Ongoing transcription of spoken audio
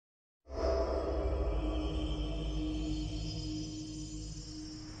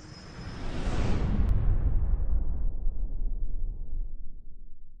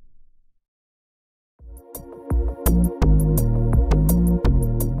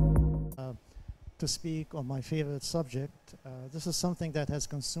to speak on my favorite subject. This is something that has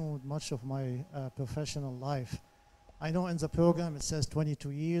consumed much of my professional life. I know in the program it says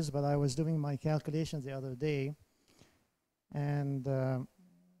 22 years, but I was doing my calculations the other day, and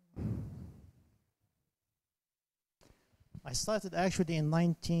I started actually in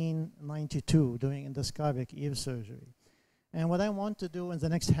 1992 doing endoscopic ear surgery. And what I want to do in the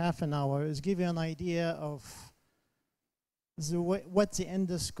next half an hour is give you an idea of what the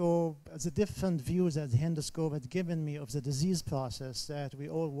endoscope, the different views that the endoscope had given me of the disease process that we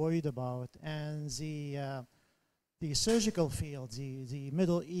all worried about, and the surgical field, the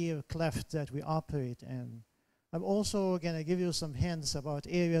middle ear cleft that we operate in. I'm also going to give you some hints about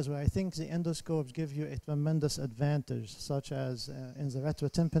areas where I think the endoscopes give you a tremendous advantage, such as in the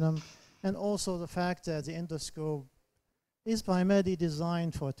retrotympanum, and also the fact that the endoscope is primarily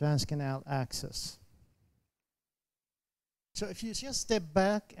designed for transcanal access. So if you just step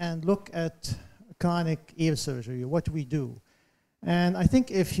back and look at chronic ear surgery, what we do, and I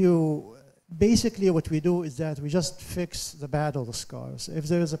think if you, basically what we do is that we just fix the battle scars. If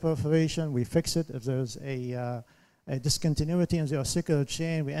there is a perforation, we fix it. If there's a discontinuity in the ossicular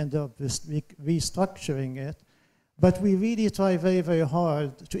chain, we end up restructuring it. But we really try very, very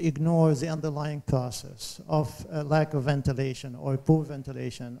hard to ignore the underlying process of lack of ventilation or poor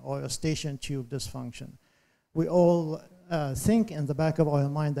ventilation or eustachian tube dysfunction. We all think in the back of our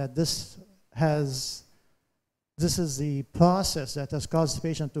mind that this is the process that has caused the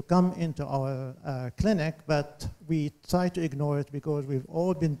patient to come into our clinic, but we try to ignore it because we've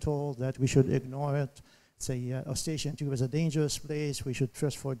all been told that we should ignore it. Say eustachian tube is a dangerous place, we should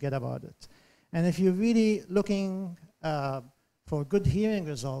just forget about it. And if you're really looking for good hearing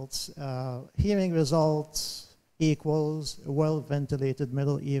results equals a well-ventilated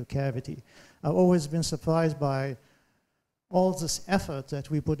middle ear cavity. I've always been surprised by all this effort that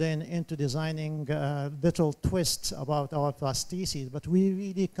we put into designing little twists about our prostheses, but we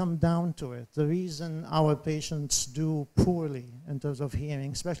really come down to it. The reason our patients do poorly in terms of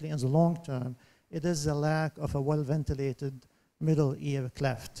hearing, especially in the long term, it is the lack of a well-ventilated middle ear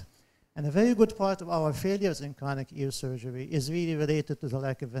cleft. And a very good part of our failures in chronic ear surgery is really related to the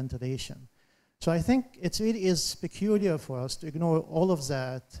lack of ventilation. So I think it really is peculiar for us to ignore all of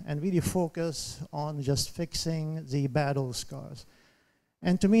that and really focus on just fixing the battle scars.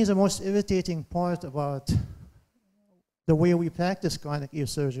 And to me, the most irritating part about the way we practice chronic ear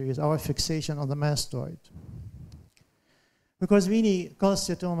surgery is our fixation on the mastoid. Because really,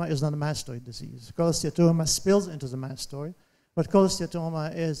 cholesteatoma is not a mastoid disease. Cholesteatoma spills into the mastoid, but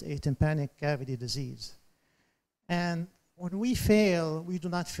cholesteatoma is a tympanic cavity disease. And when we fail, we do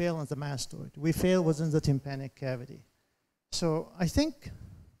not fail in the mastoid. We fail within the tympanic cavity. So I think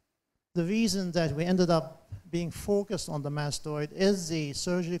the reason that we ended up being focused on the mastoid is the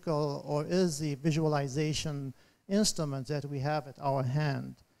surgical or is the visualization instrument that we have at our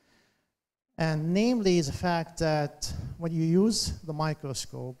hand. And namely the fact that when you use the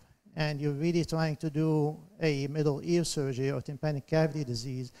microscope and you're really trying to do a middle ear surgery or tympanic cavity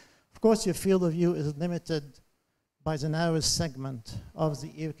disease, of course your field of view is limited by the narrowest segment of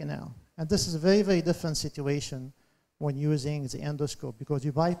the ear canal. And this is a very, very different situation when using the endoscope because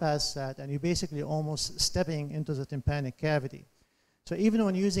you bypass that and you're basically almost stepping into the tympanic cavity. So even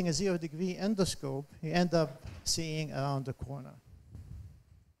when using a 0-degree endoscope, you end up seeing around the corner.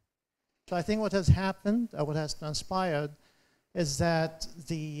 So I think what has happened, or what has transpired, is that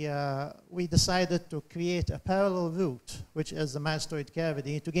we decided to create a parallel route, which is the mastoid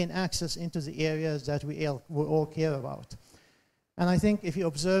cavity, to gain access into the areas that we all care about. And I think if you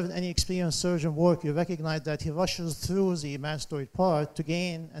observe any experienced surgeon work, you recognize that he rushes through the mastoid part to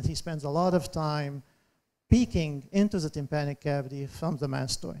gain, and he spends a lot of time peeking into the tympanic cavity from the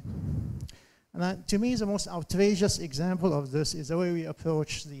mastoid. And to me, the most outrageous example of this is the way we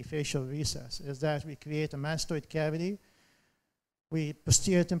approach the facial recess, is that we create a mastoid cavity. We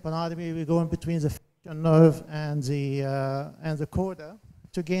posterior tympanotomy, we go in between the facial nerve and the coda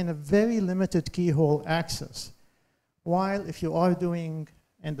to gain a very limited keyhole access. While if you are doing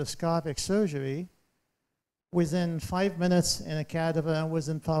endoscopic surgery, within 5 minutes in a cadaver and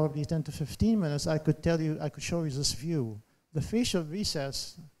within probably 10 to 15 minutes, I could show you this view. The facial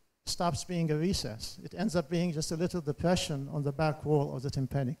recess stops being a recess. It ends up being just a little depression on the back wall of the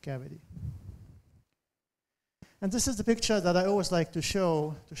tympanic cavity. And this is the picture that I always like to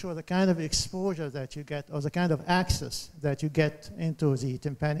show the kind of exposure that you get, or the kind of access that you get into the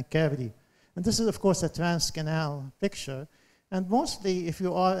tympanic cavity. And this is, of course, a transcanal picture. And mostly, if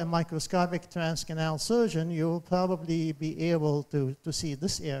you are a microscopic transcanal surgeon, you'll probably be able to see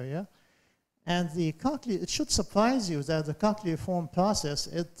this area. And the cochlear, it should surprise you that the cochlear form process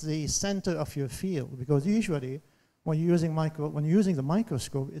is the center of your field, because usually when you're using the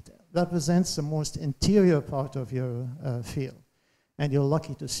microscope, it represents the most interior part of your field, and you're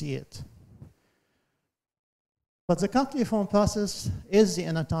lucky to see it. But the cochlear form process is the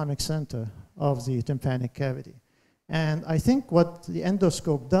anatomic center of the tympanic cavity. And I think what the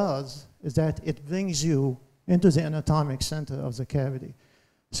endoscope does is that it brings you into the anatomic center of the cavity.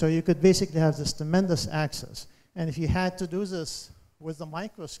 So you could basically have this tremendous access. And if you had to do this with the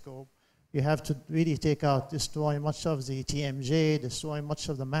microscope, you have to really destroy much of the TMJ, destroy much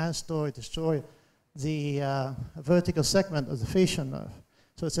of the mastoid, destroy the vertical segment of the facial nerve.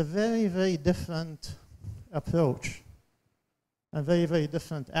 So it's a very, very different approach, a very, very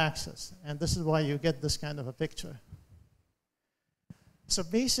different access. And this is why you get this kind of a picture. So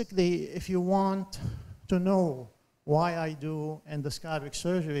basically, if you want to know why I do endoscopic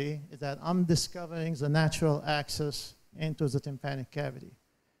surgery, is that I'm discovering the natural access into the tympanic cavity.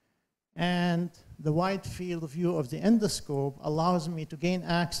 And the wide field view of the endoscope allows me to gain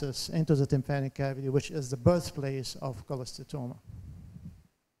access into the tympanic cavity, which is the birthplace of cholesteatoma.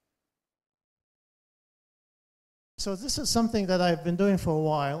 So this is something that I've been doing for a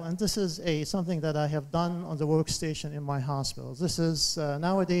while, and this is something that I have done on the workstation in my hospital. This is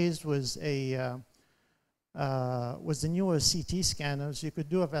nowadays with the newer CT scanners, you could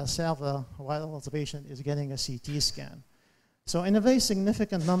do a Valsalva while the patient is getting a CT scan. So in a very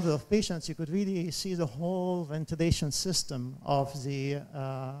significant number of patients, you could really see the whole ventilation system of the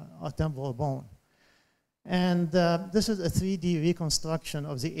temporal bone. And this is a 3D reconstruction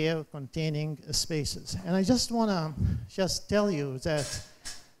of the air containing spaces. And I just want to tell you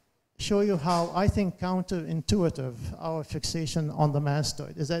show you how I think counterintuitive our fixation on the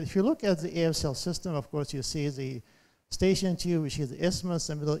mastoid is. That if you look at the air cell system, of course, you see the station tube, you see the isthmus,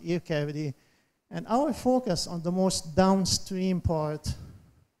 the middle ear cavity, and our focus on the most downstream part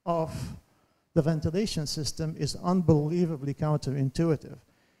of the ventilation system is unbelievably counterintuitive.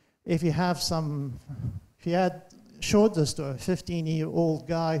 If you had showed this to a 15-year-old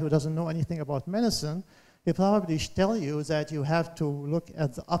guy who doesn't know anything about medicine, he'll probably tell you that you have to look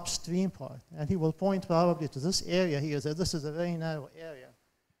at the upstream part. And he will point probably to this area here, that this is a very narrow area,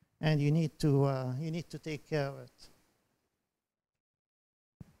 and you need to take care of it.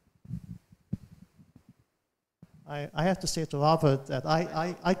 I have to say to Robert that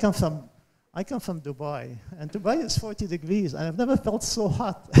I come from Dubai, and Dubai is 40 degrees, and I've never felt so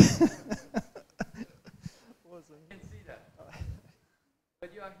hot. I can see that.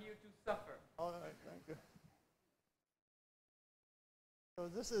 But you are here to suffer. All right, thank you. So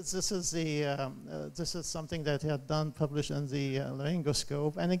this is something that I had done, published in the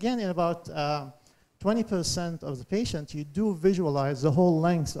laryngoscope, and again, in about 20% of the patients, you do visualize the whole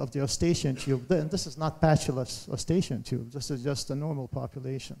length of the eustachian tube. And this is not patulous eustachian tube. This is just a normal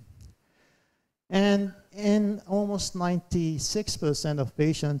population. And in almost 96% of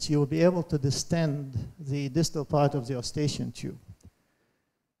patients, you will be able to distend the distal part of the eustachian tube.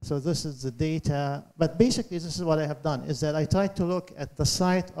 So this is the data. But basically, this is what I have done, is that I tried to look at the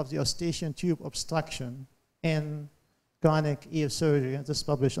site of the eustachian tube obstruction in chronic ear surgery, and this is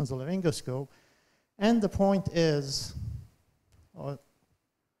published on the laryngoscope. And the point is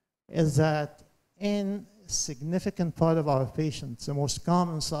that in a significant part of our patients, the most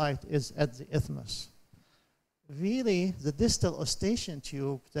common site is at the isthmus. Really, the distal eustachian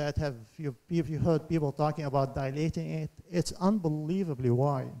tube that you heard people talking about dilating it, it's unbelievably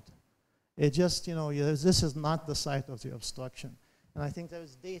wide. It just, this is not the site of the obstruction. And I think there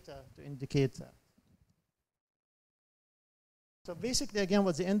is data to indicate that. So basically, again,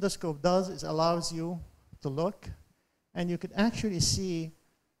 what the endoscope does is allows you to look, and you could actually see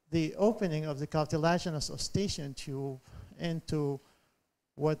the opening of the cartilaginous eustachian tube into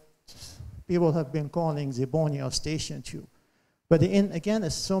what people have been calling the bony eustachian tube. But again,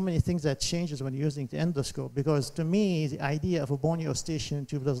 there's so many things that changes when you're using the endoscope, because to me, the idea of a bony eustachian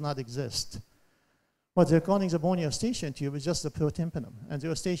tube does not exist. What they're calling the bony eustachian tube is just the protympanum, and the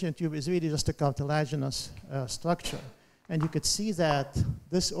eustachian tube is really just a cartilaginous structure. And you could see that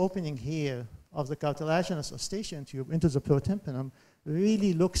this opening here of the cartilaginous eustachian tube into the protympanum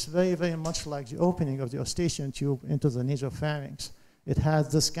really looks very, very much like the opening of the eustachian tube into the nasopharynx. It has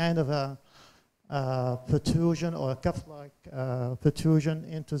this kind of a protrusion or a cuff-like protrusion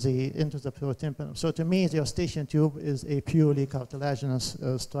into the protympanum. So to me, the eustachian tube is a purely cartilaginous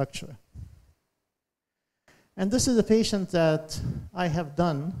structure. And this is a patient that I have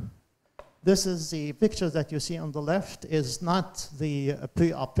done. This is the picture that you see on the left is not the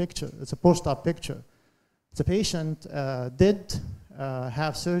pre-op picture. It's a post-op picture. The patient did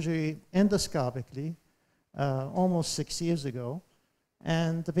have surgery endoscopically almost 6 years ago.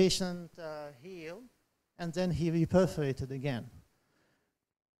 And the patient healed, and then he reperforated again.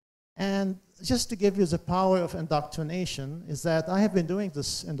 And just to give you the power of indoctrination is that I have been doing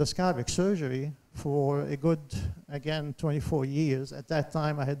this endoscopic surgery for a good, again, 24 years. At that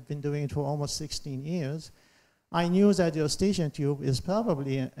time, I had been doing it for almost 16 years. I knew that the eustachian tube is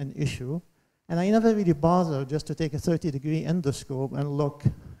probably an issue, and I never really bothered just to take a 30-degree endoscope and look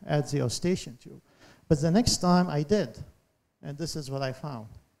at the eustachian tube. But the next time I did, and this is what I found,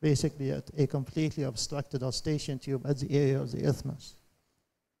 basically a completely obstructed eustachian tube at the area of the isthmus.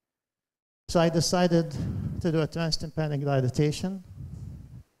 So I decided to do a transtympanic dilatation,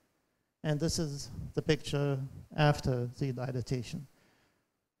 and this is the picture after the dilatation.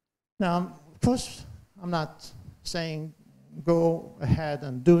 Now, of course, I'm not saying go ahead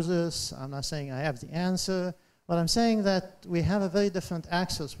and do this. I'm not saying I have the answer, but I'm saying that we have a very different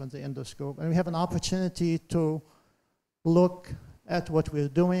access with the endoscope, and we have an opportunity to look at what we're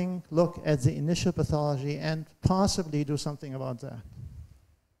doing, look at the initial pathology, and possibly do something about that.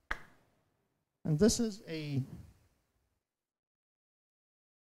 And this is a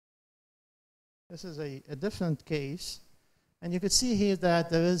different case. And you could see here that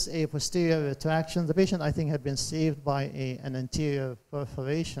there is a posterior retraction. The patient, I think, had been saved by an anterior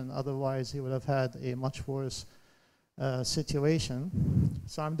perforation. Otherwise, he would have had a much worse situation.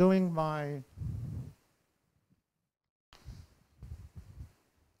 So I'm doing my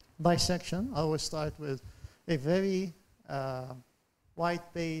dissection. I always start with a very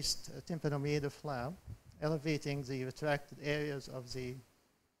white-based tympanomeator flap, elevating the retracted areas of the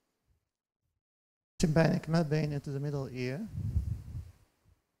tympanic membrane into the middle ear.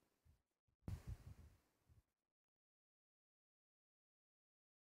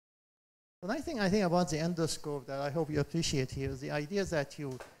 The nice thing I think about the endoscope that I hope you appreciate here is the idea that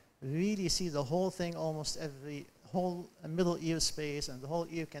you really see the whole thing, almost every whole middle ear space and the whole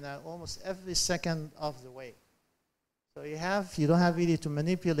ear canal almost every second of the way. So you don't have really to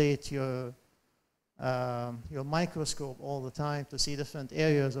manipulate your microscope all the time to see different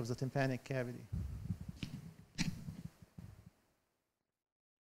areas of the tympanic cavity.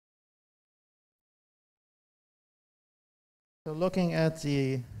 So looking at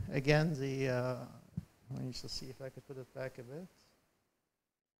let me just see if I could put it back a bit.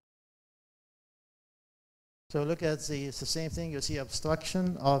 So look at it's the same thing. You see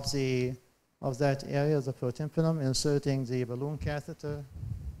obstruction of that area of the protympanum, inserting the balloon catheter.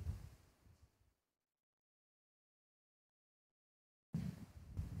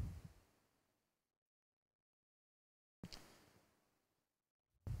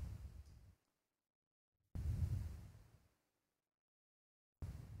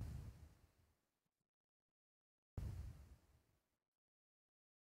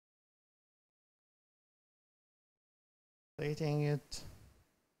 Plating it,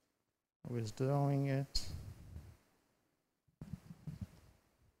 withdrawing it.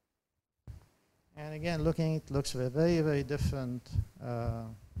 And again, it looks a very, very different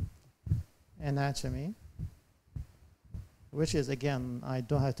anatomy, which is, again, I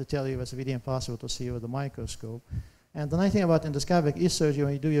don't have to tell you, it's really impossible to see with a microscope. And the nice thing about endoscopic ear surgery,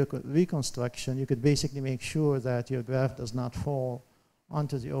 when you do your reconstruction, you could basically make sure that your graft does not fall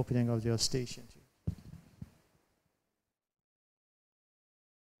onto the opening of the eustachian tube.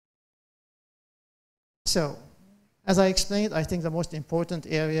 So, as I explained, I think the most important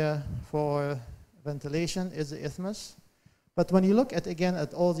area for ventilation is the isthmus. But when you look again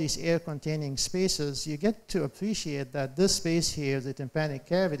at all these air-containing spaces, you get to appreciate that this space here, the tympanic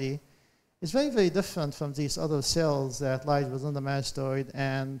cavity, is very, very different from these other cells that lie within the mastoid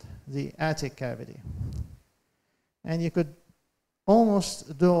and the attic cavity. And you could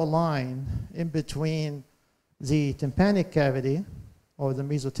almost draw a line in between the tympanic cavity, or the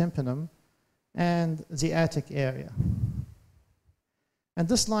mesotympanum, and the attic area. And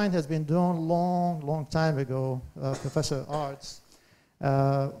this line has been drawn long time ago, Professor Arts,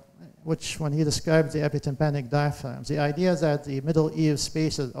 which when he described the epitympanic diaphragm, the idea that the middle ear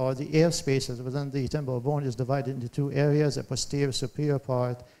spaces, or the air spaces within the temporal bone, is divided into two areas, a posterior superior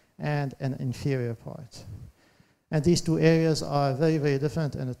part and an inferior part. And these two areas are very, very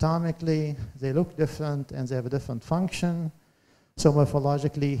different anatomically. They look different and they have a different function. So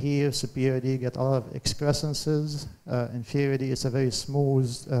morphologically here, superiorly, you get a lot of excrescences. Inferiorly, it's a very smooth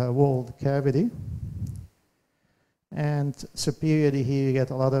walled cavity. And superiorly here, you get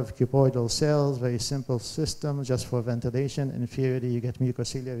a lot of cuboidal cells, very simple system just for ventilation. Inferiorly, you get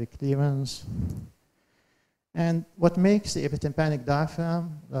mucociliary clearance. And what makes the epitympanic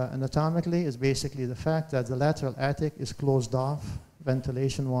diaphragm anatomically is basically the fact that the lateral attic is closed off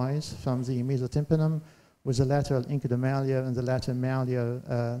ventilation-wise from the mesotympanum with the lateral inguinalmallear and the lateral mallear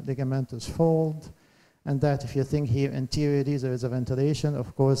ligamentous fold. And that if you think here anteriorly there is a ventilation,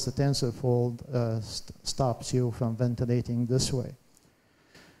 of course the tensor fold stops you from ventilating this way.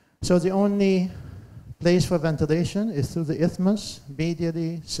 So the only place for ventilation is through the isthmus,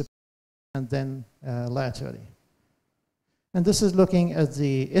 medially, and then laterally. And this is looking at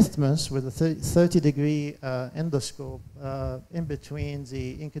the isthmus with a 30-degree endoscope in between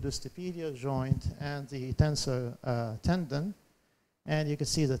the incudostapedial joint and the tensor tendon. And you can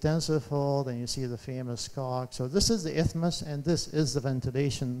see the tensor fold, and you see the famous cox. So this is the isthmus, and this is the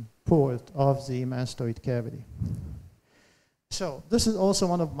ventilation port of the mastoid cavity. So this is also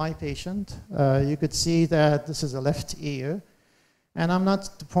one of my patients. You could see that this is a left ear. And I'm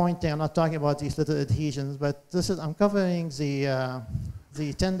not pointing, I'm not talking about these little adhesions, but this is, I'm covering the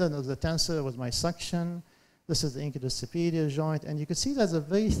tendon of the tensor with my suction. This is the incudostapedial joint, and you can see there's a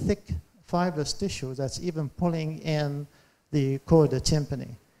very thick fibrous tissue that's even pulling in the chorda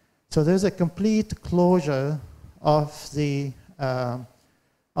tympani. So there's a complete closure of the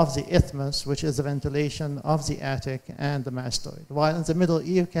isthmus, which is the ventilation of the attic and the mastoid. While in the middle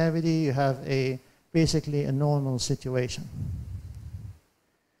ear cavity, you have basically a normal situation.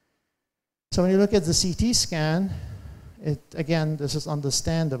 So when you look at the CT scan, again, this is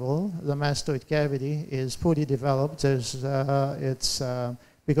understandable. The mastoid cavity is fully developed. Because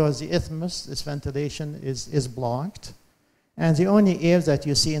the isthmus, its ventilation is blocked. And the only air that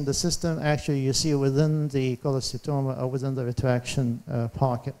you see in the system, actually you see within the cholesteatoma or within the retraction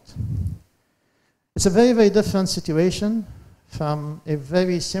pocket. It's a very, very different situation from a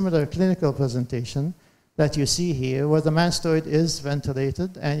very similar clinical presentation that you see here, where the mastoid is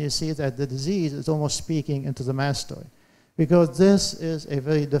ventilated, and you see that the disease is almost speaking into the mastoid, because this is a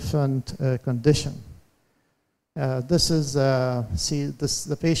very different condition. This is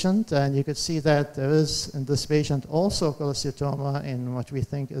the patient, and you could see that there is in this patient also cholesteatoma in what we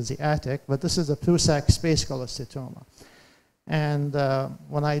think is the attic, but this is a Prusak space cholesteatoma. And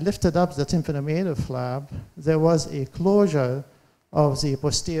when I lifted up the tympanomeatal flap, there was a closure of the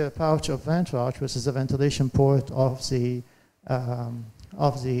posterior pouch of Ventrauch, which is the ventilation port of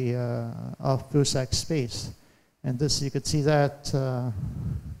Prusak space. And this, you could see that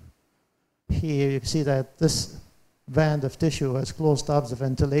here, you can see that this band of tissue has closed up the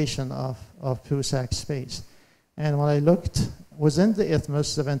ventilation of Prusak space. And when I looked within the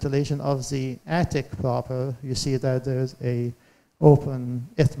isthmus, the ventilation of the attic proper, you see that there's a open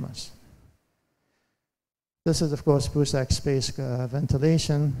isthmus. This is, of course, Prusak space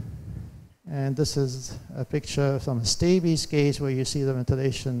ventilation. And this is a picture from Staby's case where you see the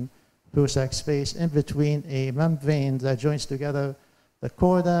ventilation Prusak space in between a membrane that joins together the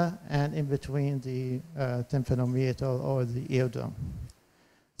chorda and in between the tympanomeatal or the eardrum.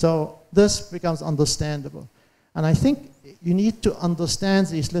 So this becomes understandable. And I think you need to understand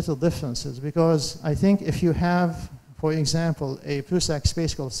these little differences, because I think if you have, for example, a Prusak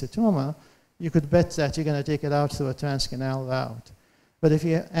space cholesteatoma, you could bet that you're going to take it out through a transcanal route. But if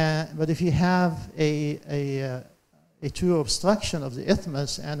you have a true obstruction of the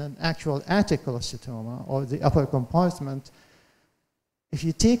isthmus and an actual attic cholesteatoma or the upper compartment, if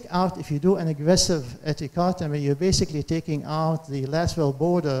you do an aggressive epicartomy, you're basically taking out the lateral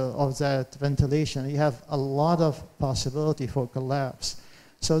border of that ventilation. You have a lot of possibility for collapse.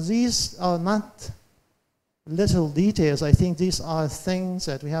 So these are not little details. I think these are things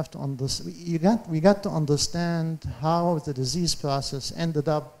that we have to understand. We got to understand how the disease process ended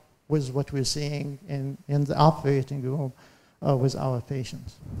up with what we're seeing in the operating room with our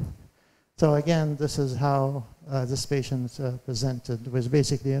patients. So again, this is how this patient presented, with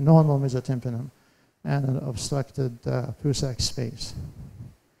basically a normal mesotympanum and an obstructed Prusak space.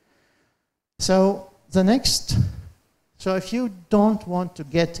 So if you don't want to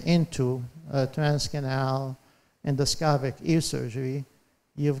get into transcanal endoscopic ear surgery,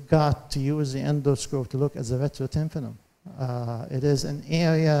 you've got to use the endoscope to look at the retrotympanum. It is an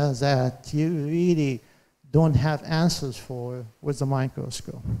area that you really don't have answers for with the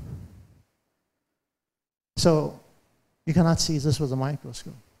microscope. So you cannot see this with a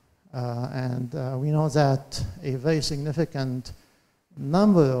microscope. And we know that a very significant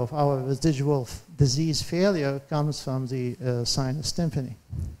number of our residual disease failure comes from the sinus tympani.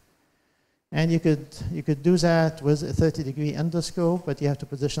 And you could do that with a 30-degree endoscope, but you have to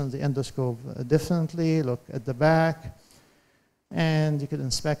position the endoscope differently, look at the back, and you could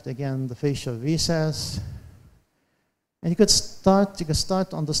inspect again the facial recess. And you could start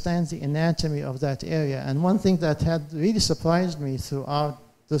to understand the anatomy of that area. And one thing that had really surprised me throughout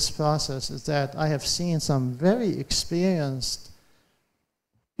this process is that I have seen some very experienced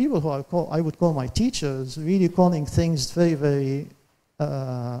people who I would call my teachers, really calling things very, very,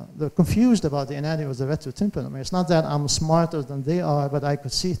 they're confused about the anatomy of the retrotympanoid. It's not that I'm smarter than they are, but I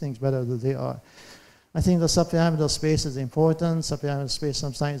could see things better than they are. I think the subpyramidal space is important. Subpyramidal space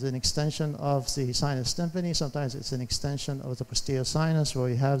sometimes is an extension of the sinus tympani. Sometimes it's an extension of the posterior sinus where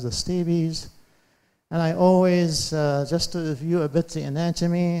you have the stabies. And I always, just to review a bit the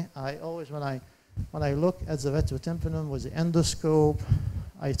anatomy, I always, when I look at the retrotympanum with the endoscope,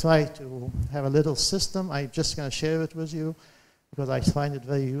 I try to have a little system. I'm just going to share it with you because I find it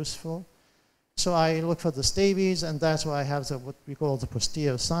very useful. So I look for the stabies, and that's why I have what we call the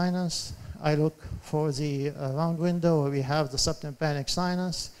posterior sinus. I look for the round window where we have the subtympanic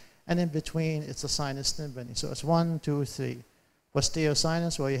sinus, and in between it's the sinus tympani. So it's 1, 2, 3. Posterior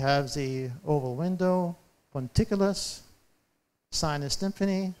sinus where you have the oval window, ponticulus, sinus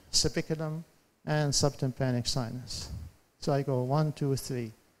tympani, spiculum, and subtympanic sinus. So I go 1, 2,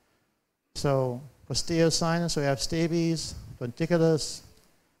 3. So posterior sinus, we have stabies, ponticulus,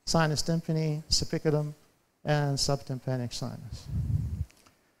 sinus tympani, spiculum, and subtympanic sinus.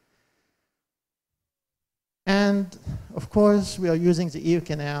 And of course, we are using the ear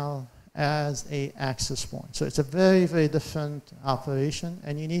canal as an access point. So it's a very, very different operation,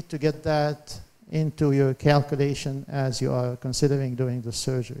 and you need to get that into your calculation as you are considering doing the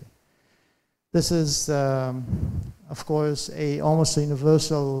surgery. This is, of course, almost a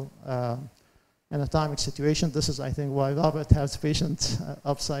universal anatomic situation. This is, I think, why Robert has patients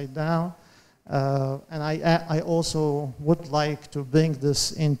upside down. And I also would like to bring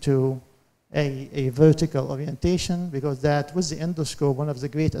this into a vertical orientation, because that with the endoscope, one of the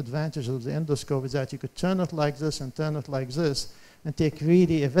great advantages of the endoscope is that you could turn it like this and turn it like this and take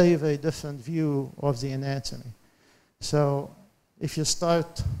really a very, very different view of the anatomy. So if you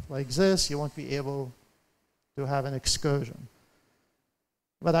start like this, you won't be able to have an excursion.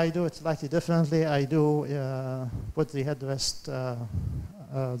 But I do it slightly differently. I do put the headrest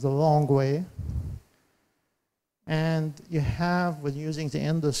the wrong way. And you have, when using the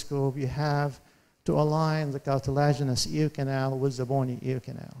endoscope, you have to align the cartilaginous ear canal with the bony ear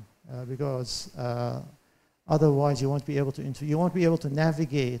canal, because otherwise you won't be able to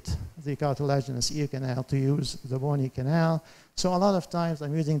navigate the cartilaginous ear canal to use the bony canal. So a lot of times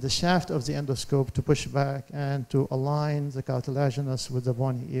I'm using the shaft of the endoscope to push back and to align the cartilaginous with the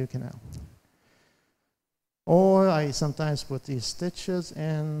bony ear canal. Or I sometimes put these stitches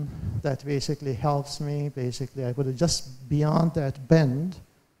in. That basically helps me. Basically, I put it just beyond that bend,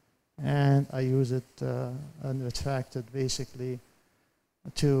 and I use it and retract it basically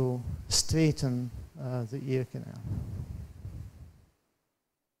to straighten the ear canal.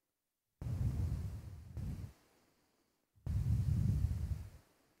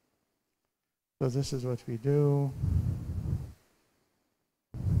 So this is what we do.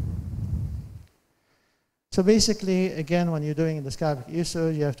 So basically, again, when you're doing endoscopic ear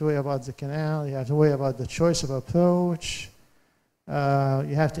surgery, you have to worry about the canal, you have to worry about the choice of approach, you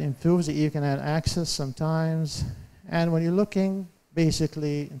have to improve the ear canal access sometimes. And when you're looking,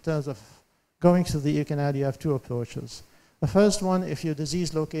 basically, in terms of going through the ear canal, you have two approaches. The first one, if your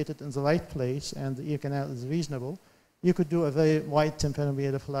disease located in the right place and the ear canal is reasonable, you could do a very wide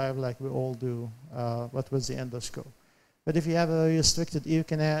tympanomeatal flap like we all do, but with the endoscope. But if you have a restricted ear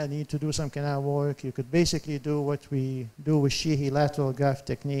canal and need to do some canal work, you could basically do what we do with Sheehy lateral graft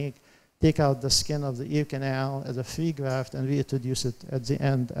technique, take out the skin of the ear canal as a free graft and reintroduce it at the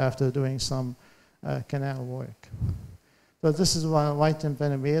end after doing some canal work. So this is one wide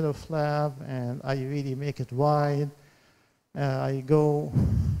tympanomeatal flap, and I really make it wide. I go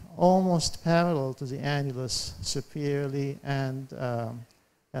almost parallel to the annulus superiorly and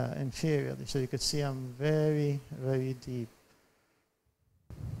inferiorly. So you could see I'm very, very deep.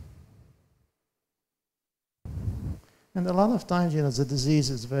 And a lot of times, you know, the disease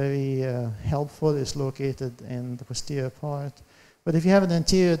is very helpful. It's located in the posterior part. But if you have an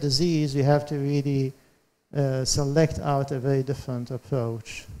anterior disease, you have to really select out a very different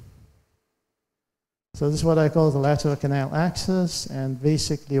approach. So this is what I call the lateral canal axis, and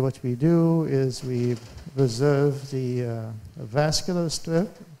basically what we do is we reserve the vascular strip,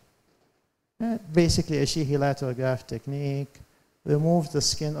 basically a Sheehy lateral graft technique, remove the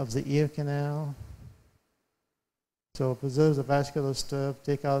skin of the ear canal, so preserve the vascular strip,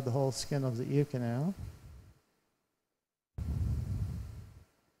 take out the whole skin of the ear canal.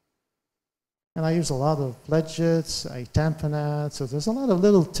 And I use a lot of pledgets, I tamponade, so there's a lot of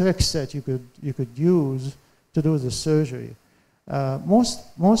little tricks that you could use to do the surgery.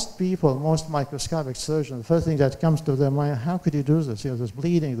 Most people, most microscopic surgeons, the first thing that comes to their mind, how could you do this? You know, there's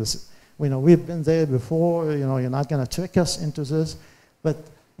bleeding, this, you know, we've been there before, you know, you're not going to trick us into this. But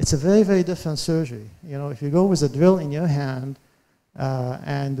it's a very, very different surgery. You know, if you go with a drill in your hand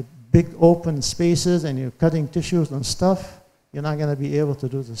and big open spaces and you're cutting tissues and stuff, you're not going to be able to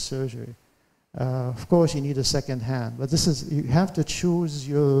do the surgery. Of course, you need a second hand, but this is, you have to choose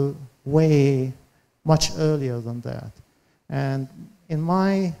your way much earlier than that. And in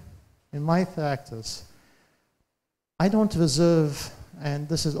my practice, I don't reserve, and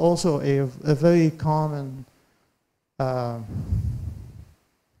this is also a very common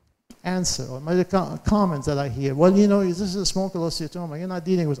answer, or my comments that I hear. Well, you know, this is a small cholesteatoma. You're not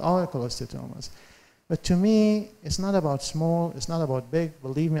dealing with all cholesteatomas. But to me, it's not about small. It's not about big.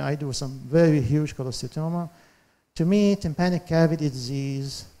 Believe me, I do some very huge cholesteatoma. To me, tympanic cavity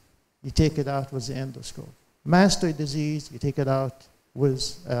disease, you take it out with the endoscope. Mastoid disease, you take it out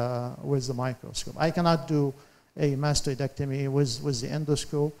with the microscope. I cannot do a mastoidectomy with the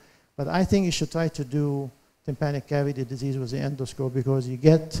endoscope, but I think you should try to do tympanic cavity disease with the endoscope because you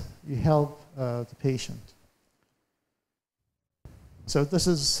help the patient. So this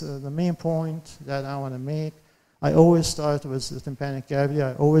is the main point that I want to make. I always start with the tympanic cavity.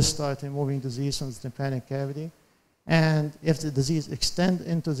 I always start removing disease from the tympanic cavity. And if the disease extends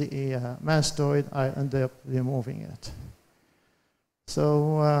into the mastoid, I end up removing it.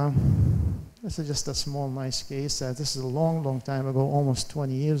 So this is just a small, nice case. This is a long, long time ago, almost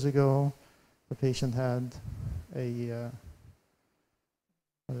 20 years ago. The patient had a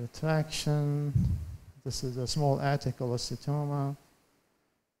retraction. This is a small attic cholesteatoma.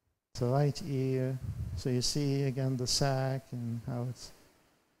 It's a right ear. So you see, again, the sac and how it's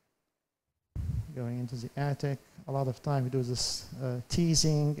going into the attic. A lot of time we do this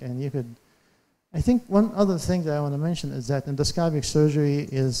teasing, and you could, I think one other thing that I want to mention is that endoscopic surgery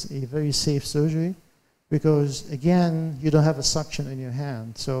is a very safe surgery because, again, you don't have a suction in your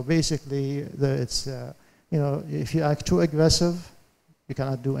hand. So basically, it's, you know, if you act too aggressive, you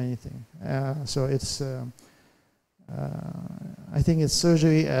cannot do anything. So it's, I think it's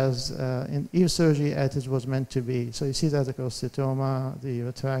surgery as, in ear surgery as it was meant to be. So you see that the cholesteatoma, the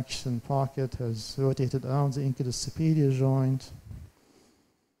retraction pocket has rotated around the incudus superior joint.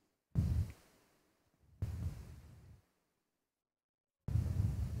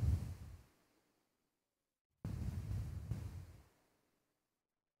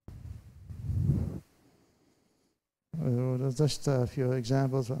 There's just a few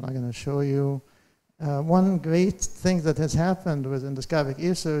examples I'm not going to show you. One great thing that has happened with endoscopic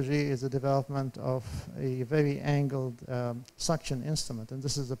ear surgery is the development of a very angled suction instrument. And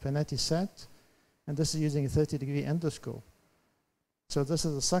this is the Panetti set, and this is using a 30-degree endoscope. So this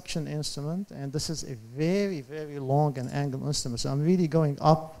is a suction instrument, and this is a very, very long and angled instrument. So I'm really going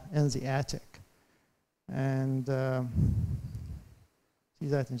up in the attic. And see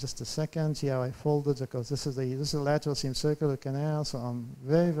that in just a second. See how I folded, because this is a lateral semicircular canal, so I'm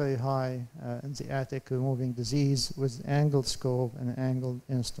very, very high in the attic, removing disease with angled scope and angled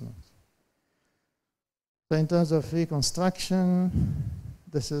instrument. So in terms of reconstruction,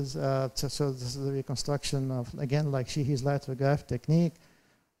 this is this is the reconstruction of, again, like Sheehy's lateral graft technique.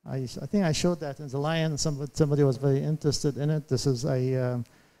 I think I showed that in the lion. Somebody was very interested in it. This is a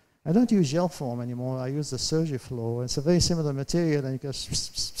I don't use gel foam anymore. I use the surgery flow. It's a very similar material, and you can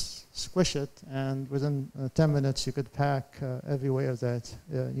squish it, and within 10 minutes you could pack everywhere that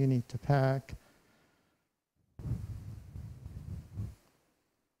you need to pack.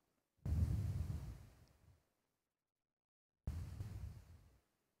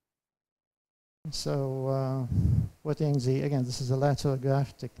 So putting again, this is a lateral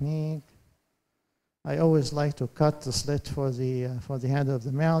graft technique. I always like to cut the slit for the handle of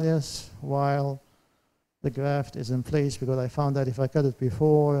the malleus while the graft is in place, because I found that if I cut it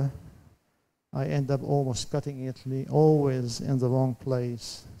before, I end up almost cutting it always in the wrong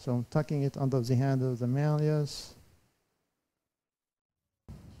place. So I'm tucking it under the handle of the malleus.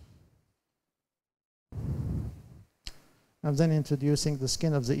 I'm then introducing the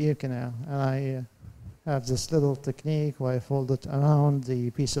skin of the ear canal, and I have this little technique where I fold it around the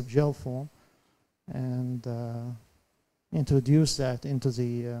piece of gel foam and introduce that into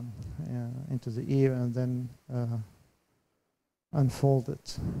the ear, and then unfold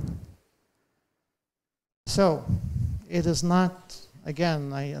it. So it is not,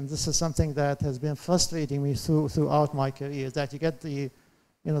 again, and this is something that has been frustrating me throughout my career, is that you get the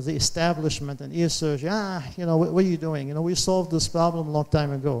establishment in ear surgery. What are you doing? We solved this problem a long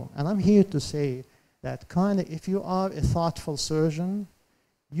time ago. And I'm here to say that if you are a thoughtful surgeon,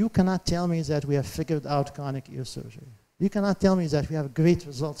 you cannot tell me that we have figured out chronic ear surgery. You cannot tell me that we have great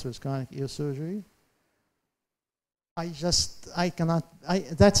results with chronic ear surgery.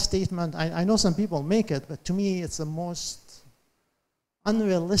 That statement, I know some people make it, but to me it's the most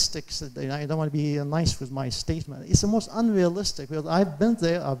unrealistic. I don't want to be nice with my statement. It's the most unrealistic because I've been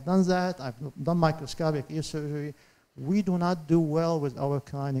there, I've done that, I've done microscopic ear surgery. We do not do well with our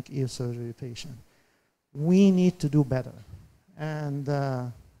chronic ear surgery patient. We need to do better. And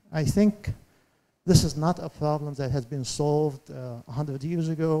I think this is not a problem that has been solved 100 years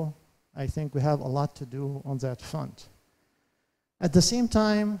ago. I think we have a lot to do on that front. At the same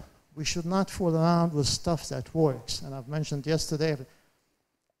time, we should not fool around with stuff that works. And I've mentioned yesterday,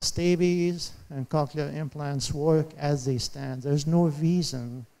 stabies and cochlear implants work as they stand. There's no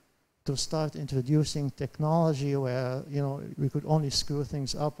reason to start introducing technology where we could only screw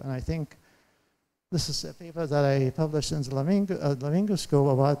things up. And I think this is a paper that I published in the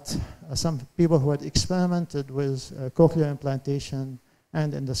Laryngoscope about some people who had experimented with cochlear implantation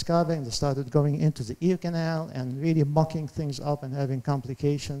and endoscopic, and they started going into the ear canal and really mucking things up and having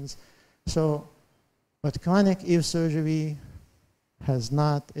complications. So, but chronic ear surgery has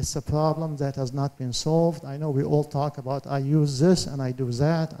not, it's a problem that has not been solved. I know we all talk about, I use this and I do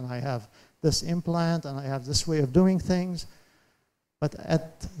that, and I have this implant and I have this way of doing things. But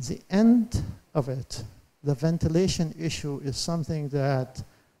at the end of it, the ventilation issue is something that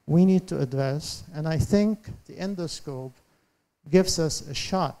we need to address. And I think the endoscope gives us a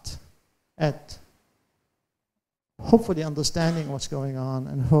shot at hopefully understanding what's going on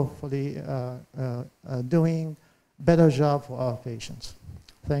and hopefully doing a better job for our patients.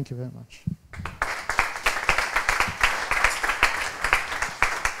 Thank you very much.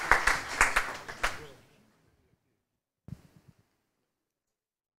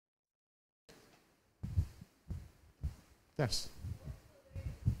 Yes.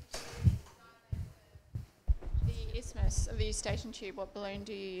 The isthmus of the eustachian tube, what balloon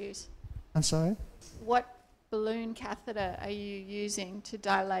do you use? I'm sorry? What balloon catheter are you using to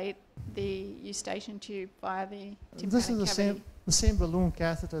dilate the eustachian tube via the tympanic cavity? The same balloon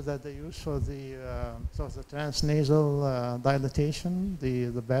catheter that they use for the transnasal dilatation, the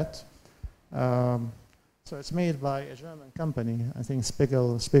BET. So it's made by a German company, I think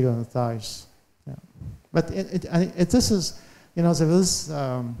Spiegel and Theis. Yeah. But this is, there's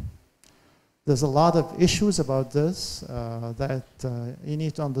a lot of issues about this that you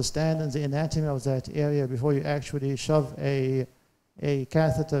need to understand in the anatomy of that area before you actually shove a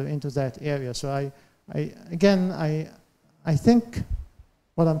catheter into that area. So I think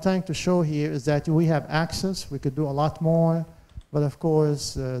what I'm trying to show here is that we have access. We could do a lot more, but of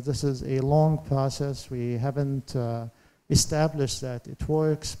course this is a long process. We haven't established that it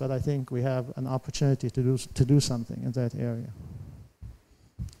works, but I think we have an opportunity to do something in that area.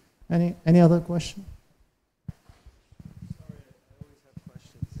 Any other question? Sorry, I always have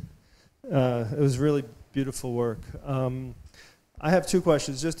questions. It was really beautiful work. I have two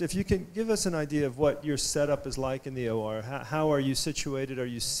questions. Just if you can give us an idea of what your setup is like in the OR. How are you situated? Are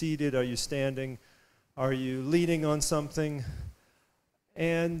you seated? Are you standing? Are you leaning on something?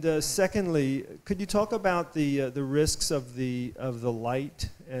 And secondly, could you talk about the risks of the light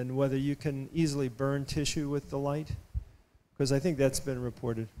and whether you can easily burn tissue with the light? Because I think that's been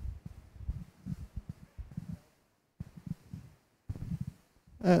reported.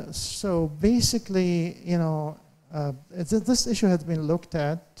 So basically, this issue has been looked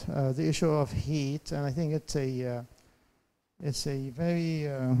at, the issue of heat, and I think it's a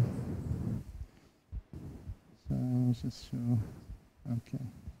very okay.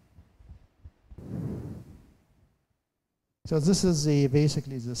 So this is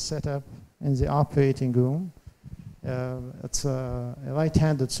basically the setup in the operating room. It's a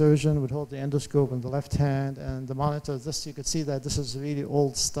right-handed surgeon would hold the endoscope in the left hand, and the monitor. This, you could see that this is really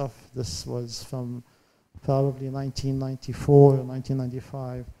old stuff. This was from probably 1994 or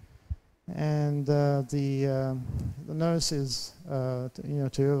 1995, and the nurses,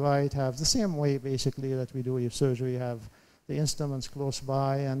 to your right, have the same way basically that we do with surgery. Have the instruments close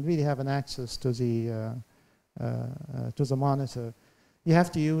by and really have an access to the monitor. You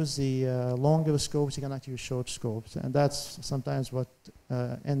have to use the longer scopes. You cannot use short scopes, and that's sometimes what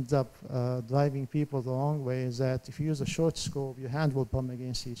ends up driving people the wrong way. Is that if you use a short scope, your hand will bump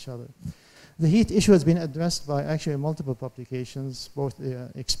against each other. The heat issue has been addressed by actually multiple publications, both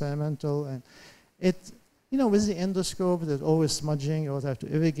experimental and with the endoscope, there's always smudging. You always have to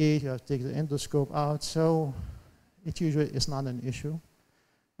irrigate. You have to take the endoscope out. So it usually is not an issue.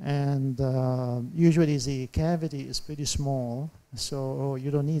 And usually the cavity is pretty small, so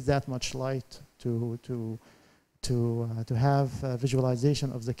you don't need that much light to have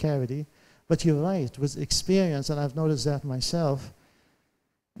visualization of the cavity. But you're right, with experience, and I've noticed that myself,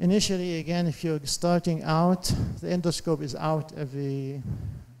 initially, again, if you're starting out, the endoscope is out every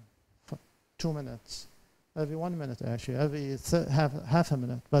 2 minutes. every 1 minute actually, every half a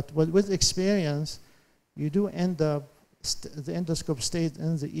minute. But with experience, you do end up, the endoscope stays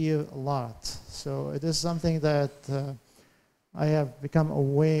in the ear a lot. So it is something that I have become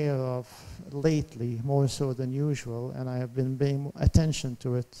aware of lately, more so than usual, and I have been paying attention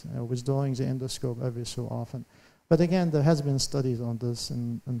to it, withdrawing the endoscope every so often. But again, there has been studies on this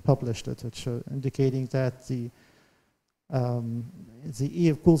and published literature indicating that the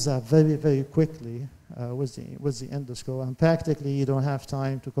ear cools out very, very quickly with the endoscope, and practically you don't have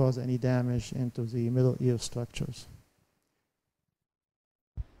time to cause any damage into the middle ear structures.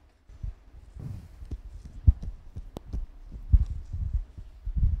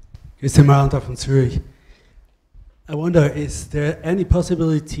 Christian Maranta from Zurich. I wonder, is there any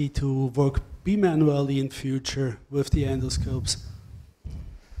possibility to work bimanually in future with the endoscopes?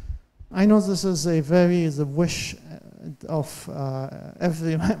 I know this is the wish of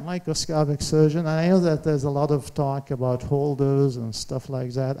every microscopic surgeon. And I know that there's a lot of talk about holders and stuff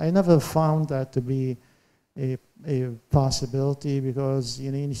like that. I never found that to be a possibility, because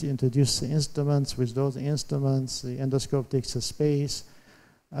you need to introduce the instruments. With those instruments, the endoscope takes a space.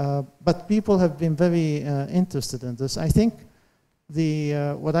 But people have been very interested in this. I think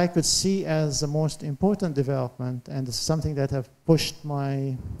what I could see as the most important development, and this is something that have pushed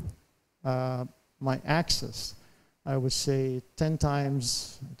my access, I would say 10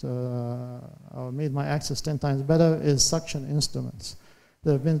 times, or made my access 10 times better, is suction instruments.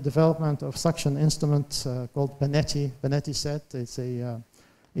 There have been development of suction instruments called Benetti set. It's a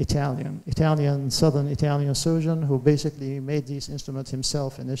southern Italian surgeon who basically made these instruments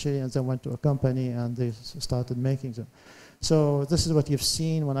himself initially, and then went to a company and they started making them. So this is what you've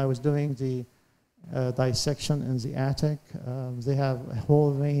seen when I was doing the dissection in the attic. They have a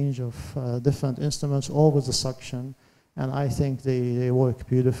whole range of different instruments, all with the suction, and I think they work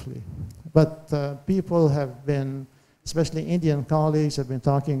beautifully. But people have been, especially Indian colleagues, have been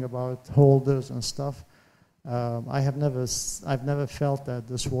talking about holders and stuff. I've never felt that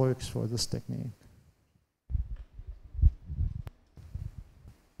this works for this technique.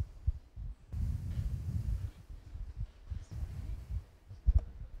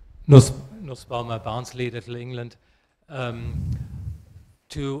 Nussbaumer, Barnsley, Little England.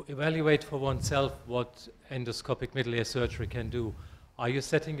 To evaluate for oneself what endoscopic middle ear surgery can do, are you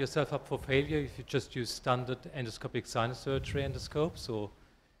setting yourself up for failure if you just use standard endoscopic sinus surgery endoscopes, or?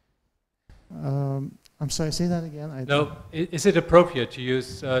 I'm sorry, say that again. No, is it appropriate to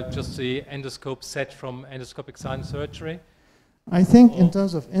use just the endoscope set from endoscopic sinus surgery? I think in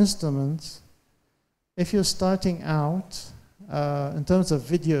terms of instruments, if you're starting out, in terms of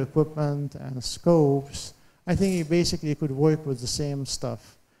video equipment and scopes, I think you basically could work with the same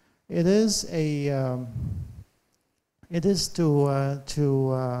stuff. It is to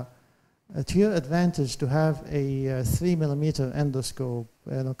your advantage to have a 3mm endoscope.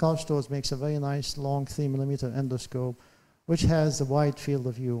 Causse makes a very nice long 3mm endoscope, which has a wide field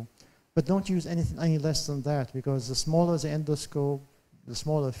of view. But don't use anything any less than that, because the smaller the endoscope, the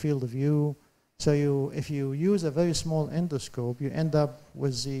smaller field of view. So if you use a very small endoscope, you end up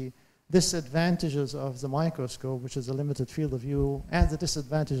with the disadvantages of the microscope, which is a limited field of view, and the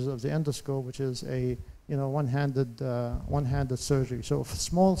disadvantages of the endoscope, which is a one-handed surgery. So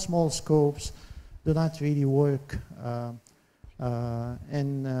small scopes do not really work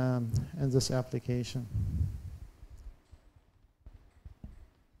in this application.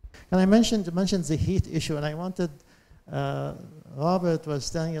 And I mentioned the heat issue, and I wanted, Robert was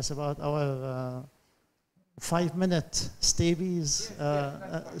telling us about our 5-minute stabies.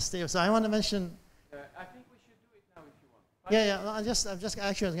 So I want to mention. I think we should do it now if you want. Yeah. I'm just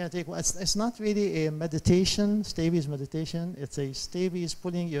actually going to take one. It's not really a meditation, stabies meditation. It's a stabies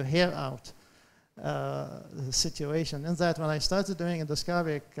pulling your hair out situation. In that, when I started doing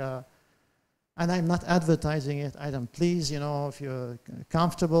endoscopic, and I'm not advertising it, please, if you're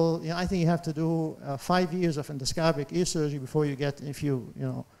comfortable, I think you have to do 5 years of endoscopic ear surgery before you get, if you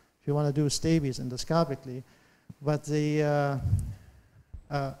want to do stabies endoscopically. But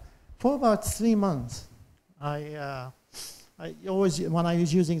for about 3 months, I always, when I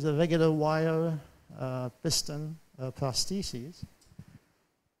was using the regular wire piston prostheses,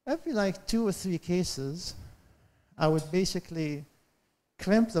 every like 2 or 3 cases, I would basically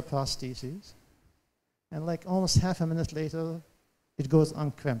crimp the prostheses, and like almost half a minute later, it goes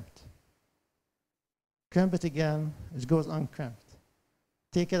uncrimped. Crimp it again, it goes uncrimped.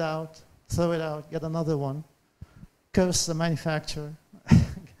 Take it out, throw it out, get another one, curse the manufacturer.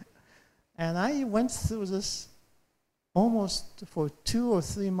 And I went through this almost for 2 or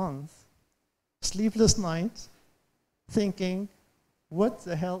 3 months, sleepless nights, thinking, what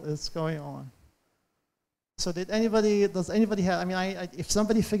the hell is going on? So does anybody have, I mean, if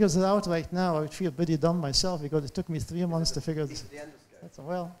somebody figures it out right now, I would feel pretty dumb myself because it took me 3 months to figure it out.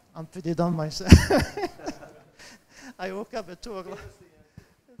 Well, I'm pretty dumb myself. I woke up at 2 o'clock.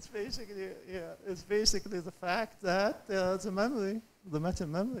 It's basically the fact that the memory, the meta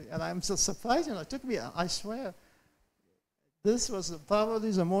memory, and I'm so surprised. It took me. I swear, this was probably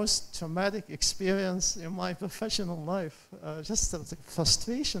the most traumatic experience in my professional life. Just the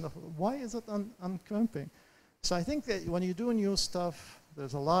frustration of why is it uncrimping. So I think that when you do new stuff,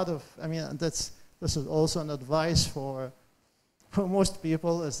 there's a lot of. I mean, this is also an advice for most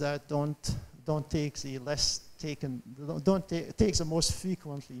people is that don't take the less taken, take the most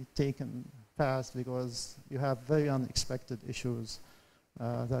frequently taken path because you have very unexpected issues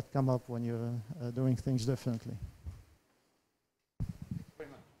that come up when you're doing things differently.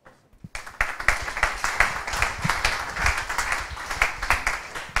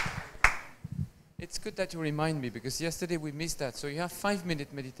 It's good that you remind me because yesterday we missed that. So you have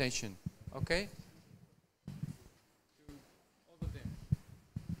 5-minute meditation, okay?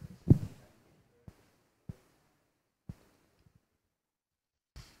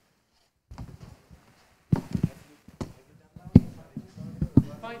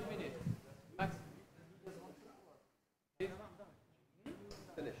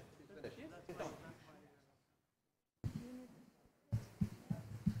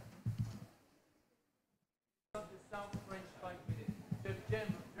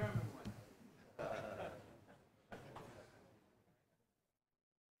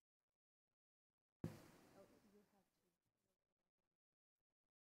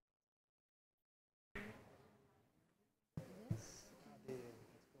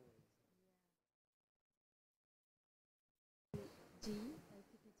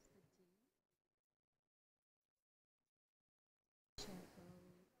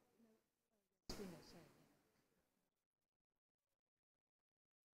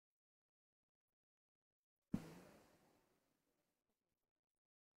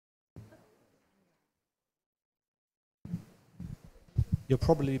 You're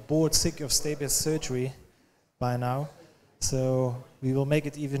probably bored sick of stay-based surgery by now, so we will make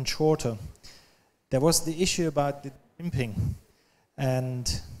it even shorter. There was the issue about the crimping,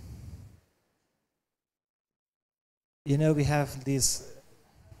 and you know we have these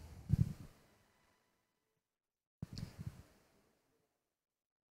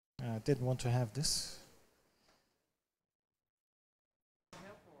I didn't want to have this.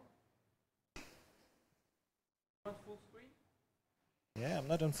 Yeah, I'm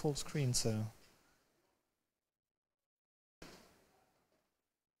not on full screen, so.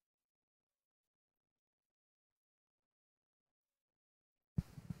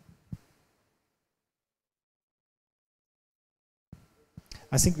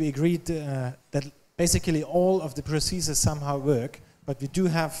 I think we agreed that basically all of the prostheses somehow work, but we do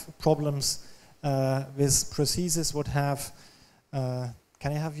have problems with prostheses what have. Can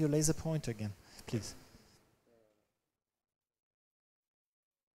I have your laser pointer again, please?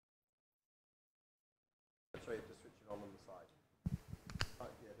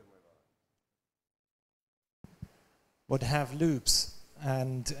 What have loops,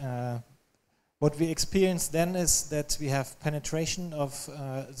 and what we experience then is that we have penetration of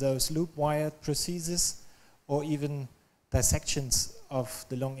those loop-wired prostheses or even dissections of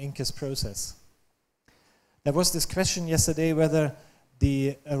the long incus process. There was this question yesterday whether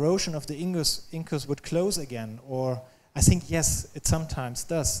the erosion of the incus would close again, or I think yes, it sometimes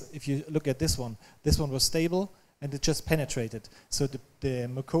does. If you look at this one was stable and it just penetrated. So the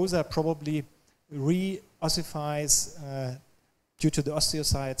mucosa probably re-ossifies due to the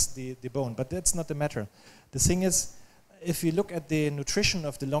osteocytes the bone, but that's not the matter. The thing is, if we look at the nutrition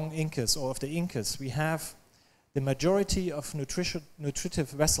of the long incus or of the incus, we have the majority of nutritive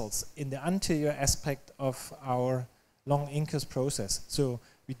vessels in the anterior aspect of our long incus process. So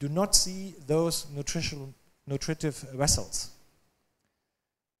we do not see those nutritive vessels.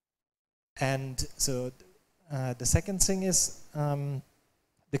 And so the second thing is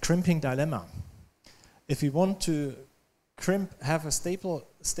the crimping dilemma. If we want to have a stable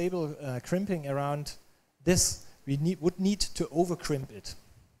crimping around this, we would need to over-crimp it.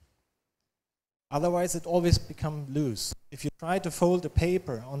 Otherwise, it always becomes loose. If you try to fold a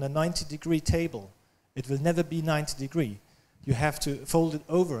paper on a 90-degree table, it will never be 90 degree. You have to fold it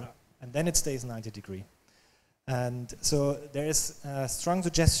over, and then it stays 90 degree. And so there is a strong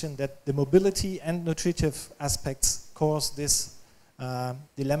suggestion that the mobility and nutritive aspects cause this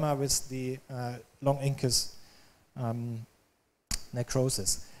dilemma with the long incus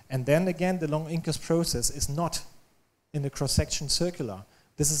necrosis. And then again, the long incus process is not in the cross-section circular.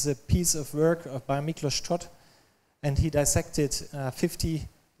 This is a piece of work by Miklos Todd, and he dissected 50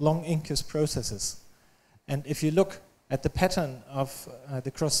 long incus processes. And if you look at the pattern of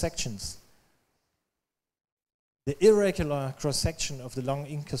the cross sections, the irregular cross section of the long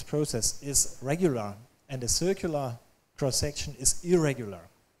incus process is regular, and the circular cross section is irregular.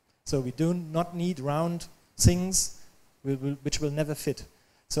 So we do not need round things which will never fit.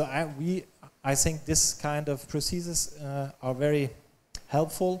 So I think this kind of procedures are very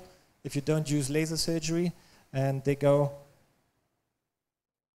helpful if you don't use laser surgery, and they go.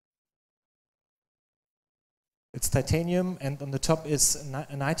 It's titanium, and on the top is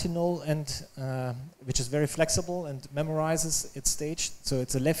nitinol, and which is very flexible and memorizes its stage. So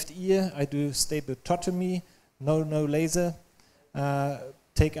it's a left ear. I do stapedotomy, no laser.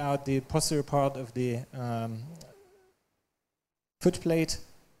 Take out the posterior part of the foot plate,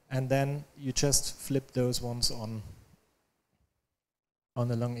 and then you just flip those ones on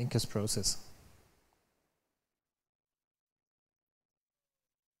the long incus process.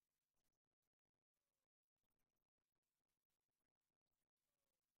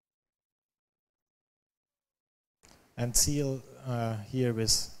 And seal here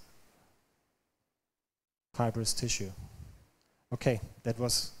with fibrous tissue. Okay, that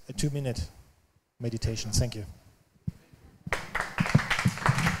was a 2-minute meditation. Thank you.